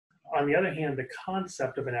on the other hand, the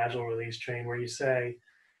concept of an Agile release train where you say,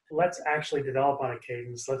 let's actually develop on a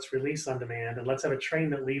cadence, let's release on demand, and let's have a train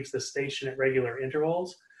that leaves the station at regular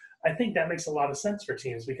intervals. I think that makes a lot of sense for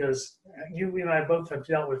teams because you and I both have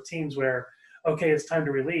dealt with teams where, okay, it's time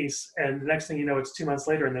to release, and the next thing you know, it's 2 months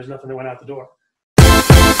later and there's nothing that went out the door.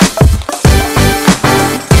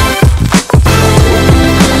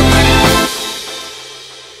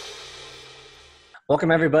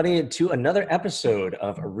 Welcome, everybody, to another episode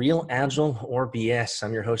of Real Agile or BS.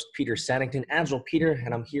 I'm your host, Peter Saddington, AgilePeter,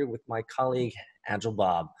 and I'm here with my colleague,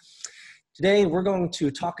 AgileBob. Today, we're going to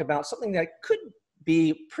talk about something that could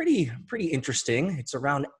be pretty interesting. It's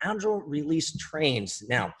around Agile Release Trains.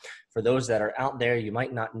 Now, for those that are out there, you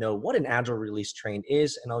might not know what an Agile Release Train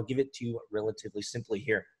is, and I'll give it to you relatively simply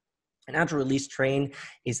here. An Agile Release Train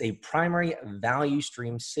is a primary value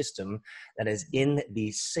stream system that is in the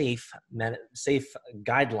SAFe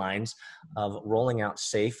guidelines of rolling out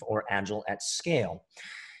SAFe or Agile at scale.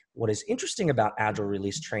 What is interesting about Agile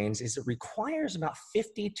Release Trains is it requires about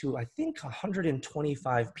 50 to, I think,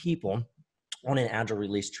 125 people on an Agile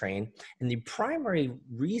Release Train. And the primary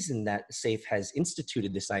reason that SAFe has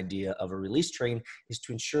instituted this idea of a release train is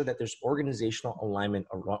to ensure that there's organizational alignment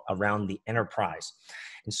around the enterprise.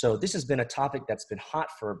 And so this has been a topic that's been hot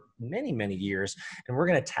for many years, and we're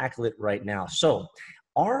going to tackle it right now. So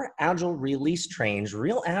are Agile Release Trains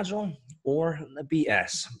real Agile or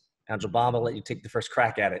BS? AgileBob, I'll let you take the first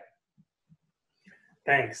crack at it.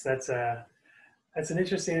 Thanks. That's an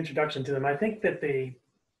interesting introduction to them. I think that the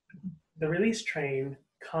release train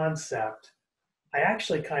concept, I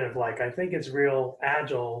actually kind of like. I think it's real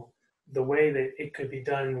Agile the way that it could be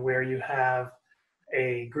done where you have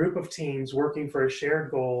a group of teams working for a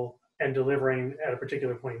shared goal and delivering at a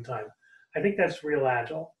particular point in time. I think that's real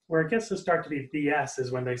Agile. Where it gets to start to be BS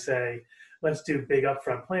is when they say, let's do big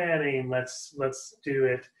upfront planning, let's do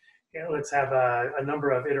it, let's have a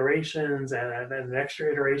number of iterations and an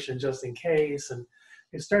extra iteration just in case. And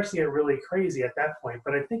it starts to get really crazy at that point.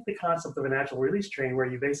 But I think the concept of an Agile release train where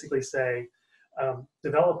you basically say,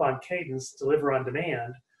 develop on cadence, deliver on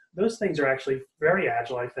demand, those things are actually very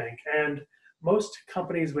Agile, I think. And most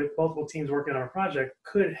companies with multiple teams working on a project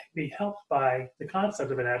could be helped by the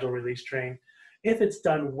concept of an Agile release train if it's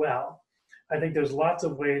done well. I think there's lots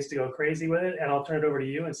of ways to go crazy with it, and I'll turn it over to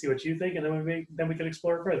you and see what you think, and then we can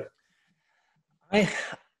explore it further.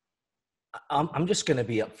 I'm just going to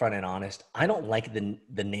be upfront and honest. I don't like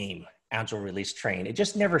the name Agile Release Train. It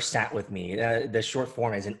just never sat with me. The short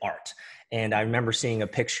form is an art. And I remember seeing a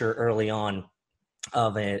picture early on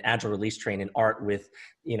of an Agile Release Train in art with,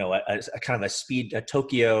 a kind of a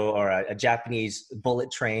Tokyo or a Japanese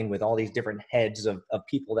bullet train with all these different heads of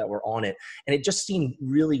people that were on it. And it just seemed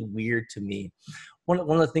really weird to me. One of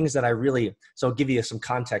the things that so I'll give you some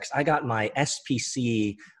context. I got my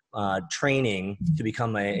SPC training to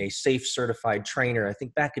become a SAFe certified trainer, I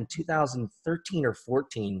think back in 2013 or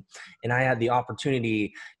 14. And I had the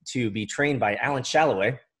opportunity to be trained by Al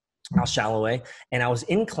Shalloway, and I was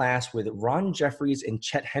in class with Ron Jeffries and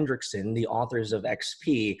Chet Hendrickson, the authors of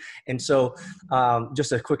XP. And so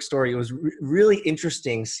just a quick story, it was really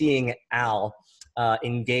interesting seeing Al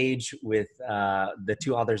engage with the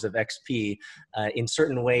two authors of XP in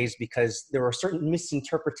certain ways, because there were certain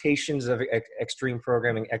misinterpretations of extreme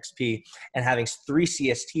programming XP, and having three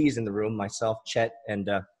CSTs in the room, myself, Chet, and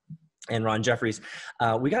Ron Jeffries,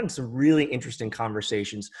 we got into some really interesting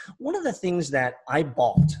conversations. One of the things that I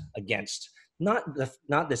balked against, not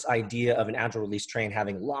this idea of an Agile Release Train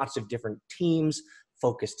having lots of different teams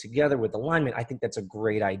focused together with alignment. I think that's a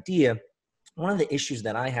great idea. One of the issues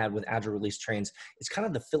that I had with Agile Release Trains is kind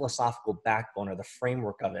of the philosophical backbone or the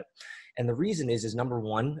framework of it. And the reason is number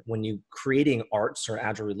one, when you're creating ARTs or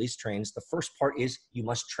Agile Release Trains, the first part is you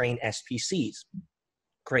must train SPCs.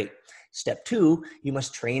 Great. Step two, you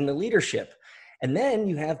must train the leadership. And then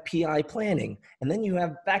you have PI planning, and then you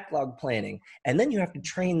have backlog planning, and then you have to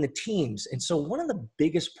train the teams. And so one of the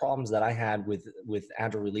biggest problems that I had with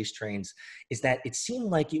Agile Release Trains is that it seemed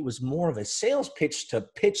like it was more of a sales pitch to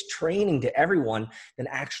pitch training to everyone than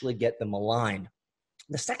actually get them aligned.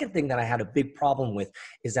 The second thing that I had a big problem with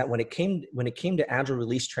is that when it came to Agile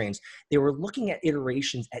Release Trains, they were looking at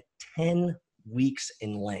iterations at 10 weeks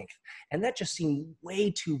in length. And that just seemed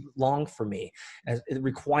way too long for me, as it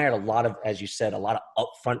required a lot of, as you said, a lot of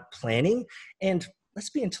upfront planning. And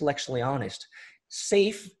let's be intellectually honest,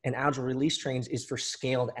 SAFe and Agile Release Trains is for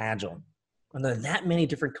scaled Agile. When there are that many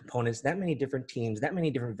different components, that many different teams, that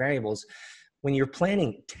many different variables, when you're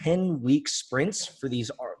planning 10-week sprints for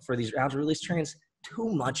these Agile Release Trains,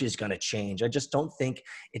 too much is going to change. I just don't think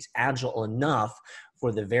it's agile enough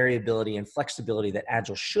for the variability and flexibility that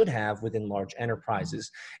Agile should have within large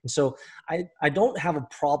enterprises. And so I don't have a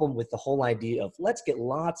problem with the whole idea of let's get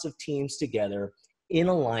lots of teams together in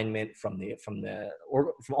alignment from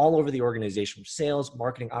all over the organization, from sales,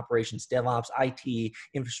 marketing, operations, DevOps, IT,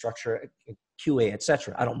 infrastructure, QA,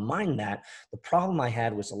 etc. I don't mind that. The problem I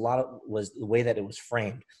had was was the way that it was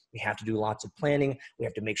framed. We have to do lots of planning. We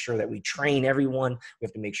have to make sure that we train everyone. We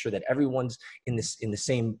have to make sure that everyone's in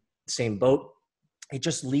the same boat. It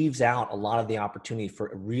just leaves out a lot of the opportunity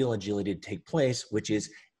for real agility to take place, which is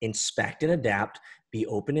inspect and adapt, be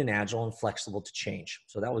open and agile and flexible to change.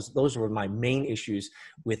 So those were my main issues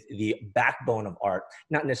with the backbone of ART,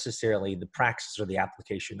 not necessarily the praxis or the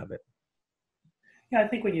application of it. Yeah, I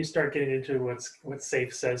think when you start getting into what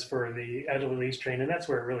SAFe says for the Agile Release Train, and that's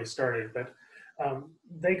where it really started, but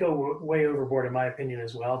they go way overboard in my opinion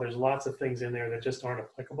as well. There's lots of things in there that just aren't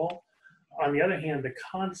applicable. On the other hand, the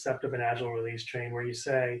concept of an Agile Release Train where you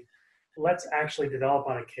say, let's actually develop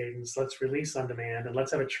on a cadence, let's release on demand, and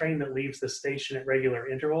let's have a train that leaves the station at regular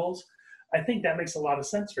intervals. I think that makes a lot of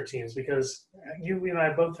sense for teams because you and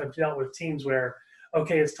I both have dealt with teams where,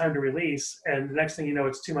 okay, it's time to release, and the next thing you know,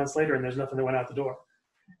 it's 2 months later and there's nothing that went out the door.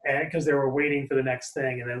 And because they were waiting for the next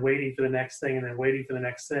thing and then waiting for the next thing and then waiting for the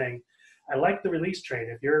next thing. I like the release train.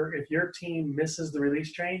 If your team misses the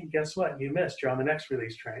release train, guess what? You missed. You're on the next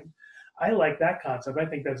release train. I like that concept. I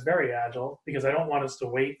think that's very agile because I don't want us to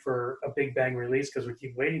wait for a big bang release because we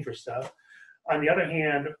keep waiting for stuff. On the other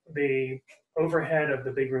hand, the overhead of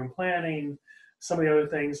the big room planning, some of the other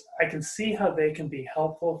things, I can see how they can be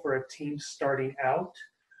helpful for a team starting out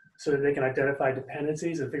so that they can identify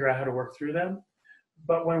dependencies and figure out how to work through them.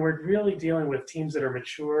 But when we're really dealing with teams that are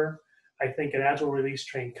mature, I think an Agile Release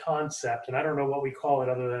Train concept, and I don't know what we call it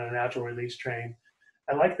other than an Agile Release Train,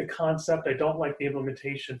 I like the concept. I don't like the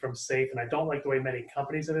implementation from SAFe, and I don't like the way many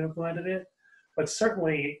companies have implemented it. But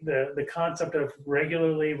certainly the concept of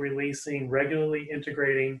regularly releasing, regularly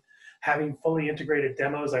integrating, having fully integrated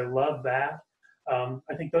demos, I love that.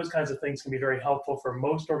 I think those kinds of things can be very helpful for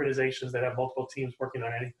most organizations that have multiple teams working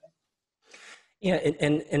on anything. Yeah,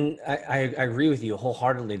 and I agree with you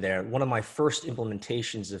wholeheartedly there. One of my first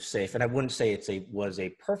implementations of SAFe, and I wouldn't say was a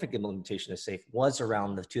perfect implementation of SAFe, was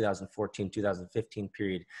around the 2014-2015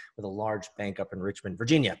 period with a large bank up in Richmond,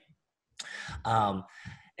 Virginia.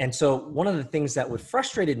 And so one of the things that would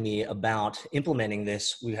frustrated me about implementing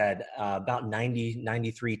this, we had about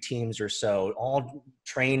 93 teams or so, all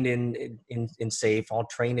trained in SAFe, all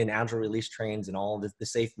trained in Agile Release Trains and all the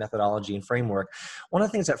SAFe methodology and framework. One of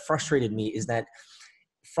the things that frustrated me is that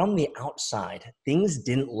from the outside, things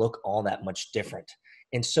didn't look all that much different.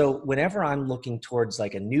 And so whenever I'm looking towards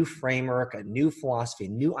like a new framework, a new philosophy, a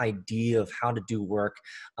new idea of how to do work,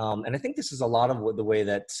 and I think this is a lot of the way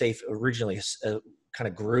that SAFe originally kind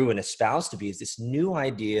of grew and espoused to be, is this new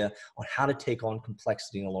idea on how to take on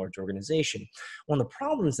complexity in a large organization. One of the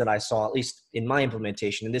problems that I saw, at least in my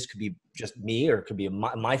implementation, and this could be just me or it could be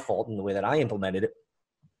my fault in the way that I implemented it,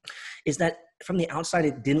 is that from the outside,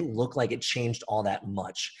 it didn't look like it changed all that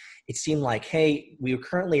much. It seemed like, hey, we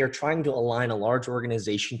currently are trying to align a large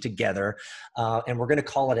organization together, and we're going to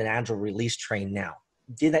call it an Agile Release Train now.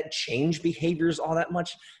 Did that change behaviors all that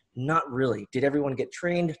much? Not really. Did everyone get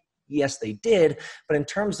trained? Yes, they did. But in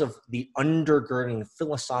terms of the undergirding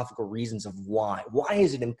philosophical reasons of why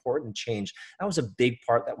is it important to change? That was a big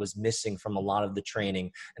part that was missing from a lot of the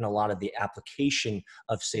training and a lot of the application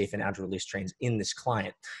of SAFe and Agile Release Trains in this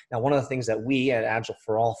client. Now, one of the things that we at Agile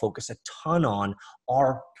For All focus a ton on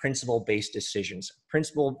are principle-based decisions,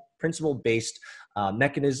 principle-based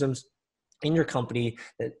mechanisms in your company,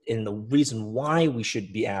 and the reason why we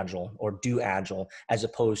should be agile or do agile, as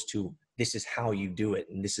opposed to this is how you do it,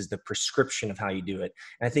 and this is the prescription of how you do it.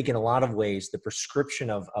 And I think in a lot of ways, the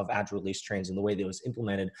prescription of Agile Release Trains and the way that it was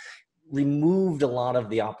implemented removed a lot of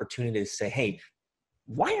the opportunity to say, hey,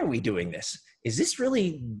 why are we doing this? Is this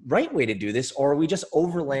really the right way to do this? Or are we just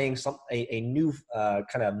overlaying a new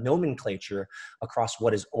kind of nomenclature across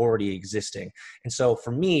what is already existing? And so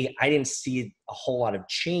for me, I didn't see a whole lot of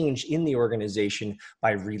change in the organization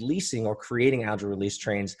by releasing or creating Agile Release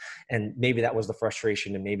Trains. And maybe that was the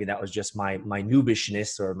frustration, and maybe that was just my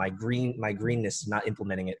noobishness or my greenness not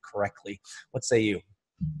implementing it correctly. What say you?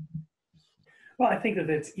 Well, I think that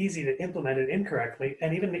it's easy to implement it incorrectly,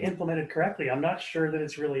 and even to implement it correctly, I'm not sure that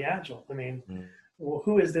it's really agile. I mean, well,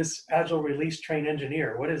 who is this Agile Release Train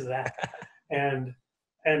engineer? What is that? and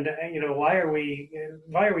you know, why are we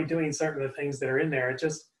doing certain of the things that are in there? It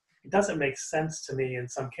doesn't make sense to me in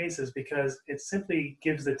some cases because it simply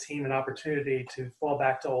gives the team an opportunity to fall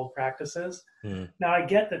back to old practices. Now, I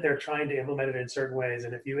get that they're trying to implement it in certain ways,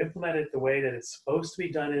 and if you implement it the way that it's supposed to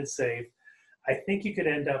be done in SAFe, I think you could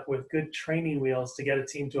end up with good training wheels to get a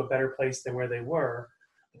team to a better place than where they were.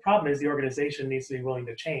 The problem is the organization needs to be willing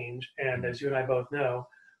to change. And as you and I both know,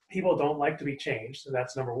 people don't like to be changed. So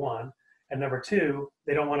that's number one. And number two,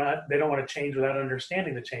 they don't want to change without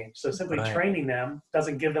understanding the change. So simply Right. training them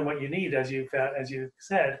doesn't give them what you need, as you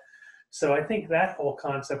said. So I think that whole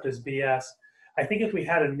concept is BS. I think if we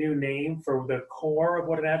had a new name for the core of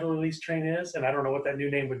what an agile release train is, and I don't know what that new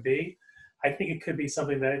name would be, I think it could be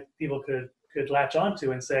something that people could latch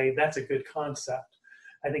onto and say that's a good concept.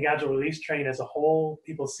 I think agile release train as a whole,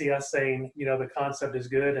 people see us saying, the concept is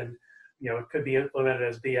good and it could be implemented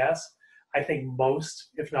as BS. I think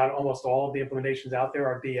most, if not almost all of the implementations out there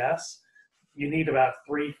are BS. You need about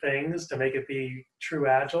 3 things to make it be true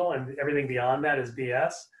agile, and everything beyond that is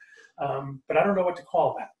BS. But I don't know what to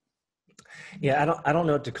call that. Yeah, I don't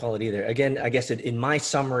know what to call it either. Again, I guess in my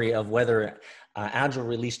summary of whether agile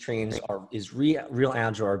release trains is real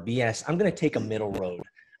agile or BS, I'm going to take a middle road.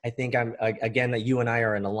 I think again, that you and I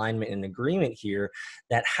are in alignment and agreement here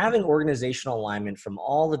that having organizational alignment from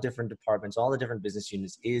all the different departments, all the different business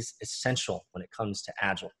units is essential when it comes to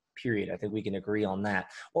agile. Period. I think we can agree on that.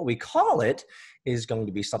 What we call it is going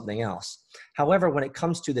to be something else. However, when it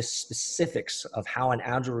comes to the specifics of how an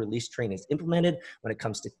agile release train is implemented, when it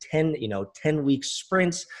comes to 10-week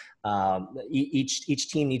sprints, each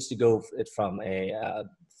team needs to go from a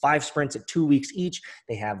 5 sprints at 2 weeks each.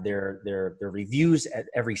 They have their reviews at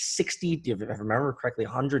every 60, if I remember correctly,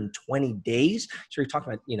 120 days. So you're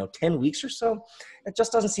talking about 10 weeks or so. It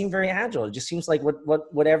just doesn't seem very agile. It just seems like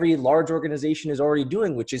what every large organization is already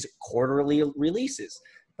doing, which is quarterly releases.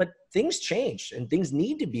 But things change and things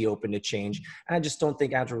need to be open to change. And I just don't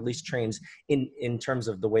think agile release trains in terms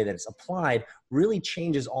of the way that it's applied really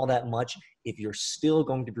changes all that much if you're still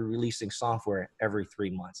going to be releasing software every 3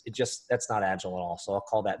 months. That's not agile at all. So I'll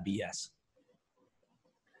call that BS.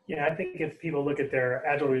 Yeah, I think if people look at their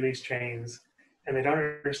agile release trains and they don't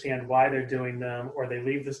understand why they're doing them, or they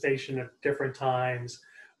leave the station at different times,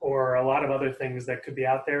 or a lot of other things that could be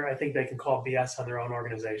out there, I think they can call BS on their own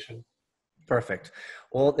organization. Perfect.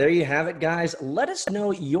 Well, there you have it, guys. Let us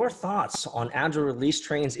know your thoughts on agile release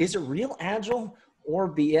trains. Is it real agile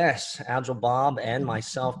or BS? AgileBob and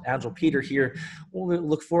myself, AgilePeter here. We'll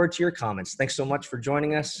look forward to your comments. Thanks so much for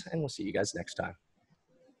joining us, and we'll see you guys next time.